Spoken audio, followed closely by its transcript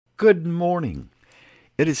Good morning.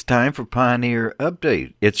 It is time for Pioneer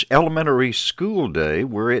Update. It's elementary school day.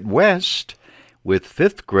 We're at West with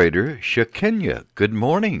fifth grader Shiekenya. Good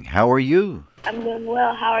morning. How are you? I'm doing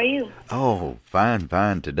well. How are you? Oh, fine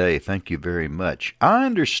today. Thank you very much. I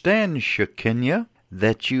understand, Shiekenya,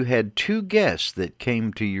 that you had two guests that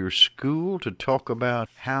came to your school to talk about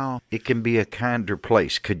how it can be a kinder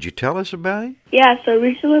place. Could you tell us about it? Yeah, so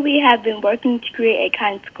recently we have been working to create a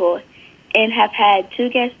kind school and have had two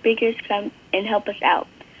guest speakers come and help us out.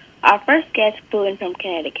 Our first guest flew in from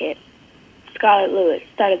Connecticut. Scarlett Lewis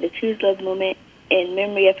started the Choose Love movement in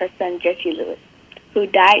memory of her son, Jeffery Lewis, who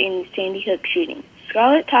died in the Sandy Hook shooting.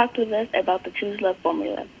 Scarlett talked with us about the Choose Love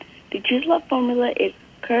formula. The Choose Love formula is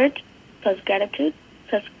courage plus gratitude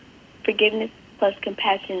plus forgiveness plus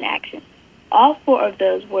compassion and action. All four of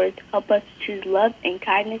those words help us to choose love and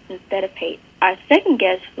kindness instead of hate. Our second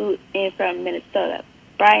guest flew in from Minnesota.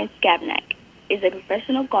 Bryan is a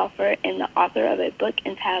professional golfer and the author of a book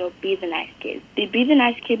entitled Be the Nice Kid. The Be the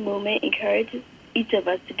Nice Kid movement encourages each of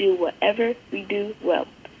us to do whatever we do well,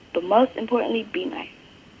 but most importantly, be nice.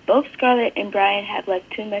 Both Scarlett and Bryan have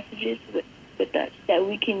left two messages with us that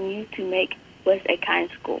we can use to make West a kind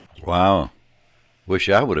school. Wow. Wish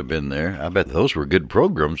I would have been there. I bet those were good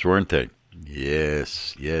programs, weren't they?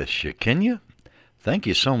 Yes. Shiekenya, thank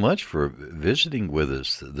you so much for visiting with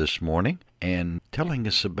us this morning and telling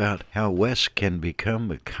us about how West can become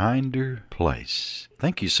a kinder place.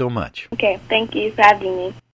 Thank you so much. Okay, thank you for having me.